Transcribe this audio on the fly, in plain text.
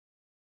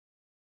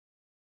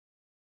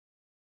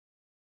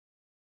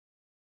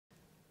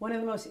One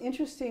of the most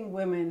interesting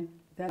women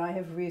that I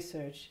have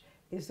researched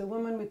is the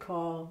woman we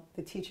call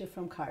the teacher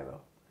from Cairo.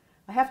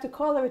 I have to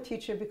call her a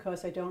teacher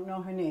because I don't know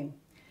her name.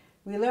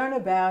 We learn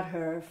about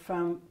her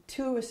from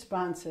two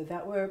responsa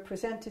that were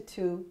presented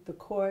to the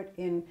court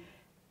in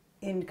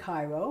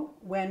Cairo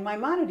when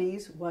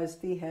Maimonides was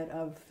the head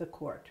of the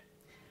court.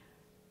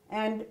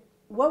 And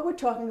what we're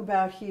talking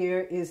about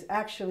here is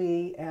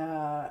actually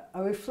a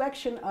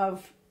reflection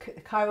of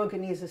Cairo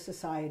Geniza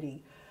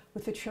society,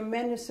 with a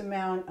tremendous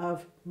amount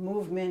of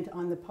movement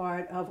on the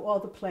part of all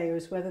the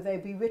players, whether they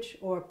be rich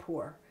or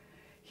poor.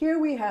 Here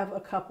we have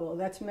a couple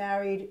that's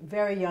married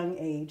very young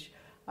age,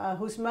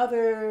 whose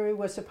mother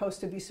was supposed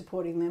to be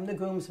supporting them, the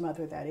groom's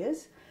mother that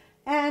is,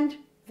 and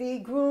the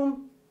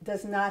groom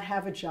does not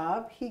have a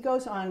job. He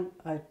goes on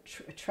a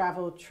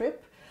travel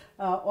trip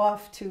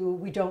off to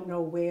we don't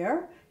know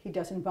where. He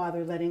doesn't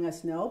bother letting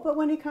us know, but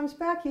when he comes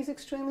back he's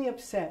extremely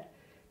upset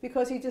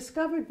because he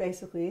discovered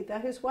basically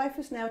that his wife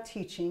is now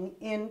teaching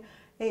in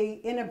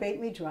a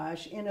Beit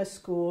Midrash, in a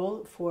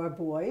school for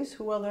boys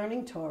who are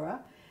learning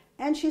Torah,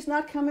 and she's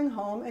not coming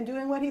home and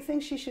doing what he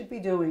thinks she should be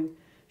doing.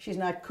 She's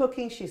not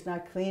cooking, she's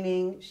not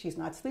cleaning, she's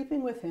not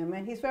sleeping with him,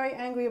 and he's very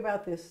angry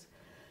about this.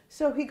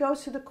 So he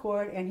goes to the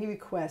court and he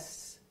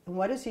requests, and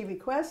what does he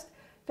request?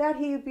 That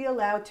he be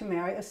allowed to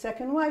marry a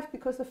second wife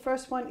because the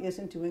first one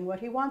isn't doing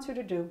what he wants her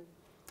to do.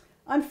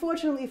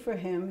 Unfortunately for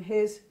him,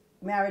 his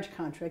marriage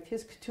contract,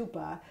 his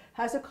ketubah,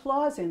 has a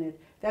clause in it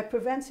that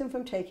prevents him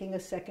from taking a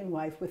second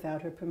wife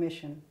without her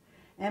permission.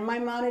 And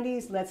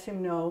Maimonides lets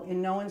him know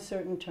in no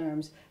uncertain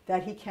terms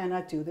that he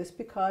cannot do this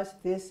because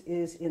this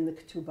is in the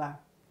ketubah.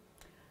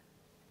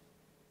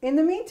 In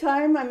the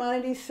meantime,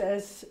 Maimonides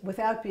says,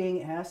 without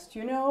being asked,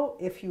 you know,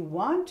 if you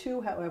want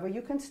to, however,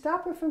 you can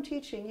stop her from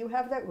teaching. You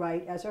have that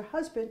right as her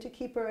husband to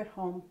keep her at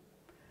home.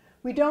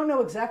 We don't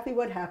know exactly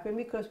what happened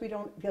because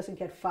it doesn't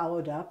get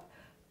followed up,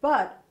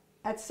 but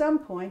at some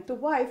point, the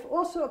wife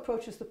also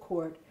approaches the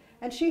court,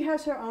 and she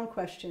has her own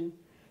question.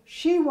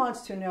 She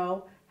wants to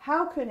know,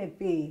 how can it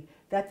be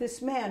that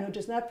this man who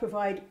does not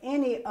provide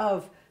any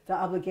of the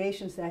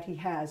obligations that he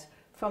has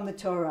from the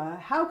Torah,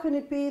 how can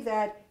it be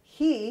that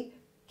he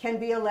can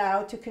be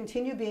allowed to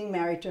continue being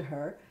married to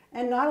her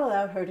and not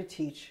allow her to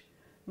teach?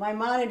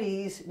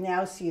 Maimonides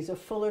now sees a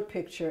fuller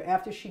picture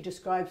after she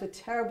describes a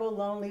terrible,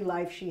 lonely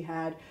life she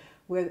had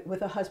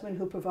with a husband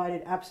who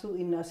provided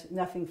absolutely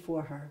nothing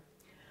for her.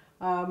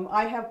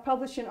 I have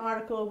published an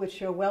article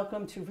which you're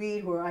welcome to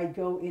read where I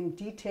go in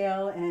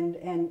detail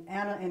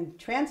and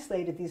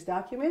translated these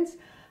documents,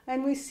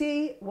 and we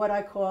see what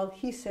I call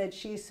he said,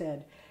 she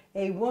said,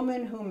 a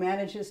woman who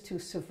manages to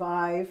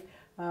survive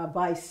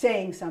by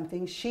saying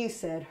something, she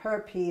said, her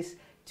piece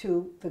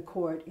to the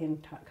court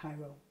in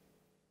Cairo.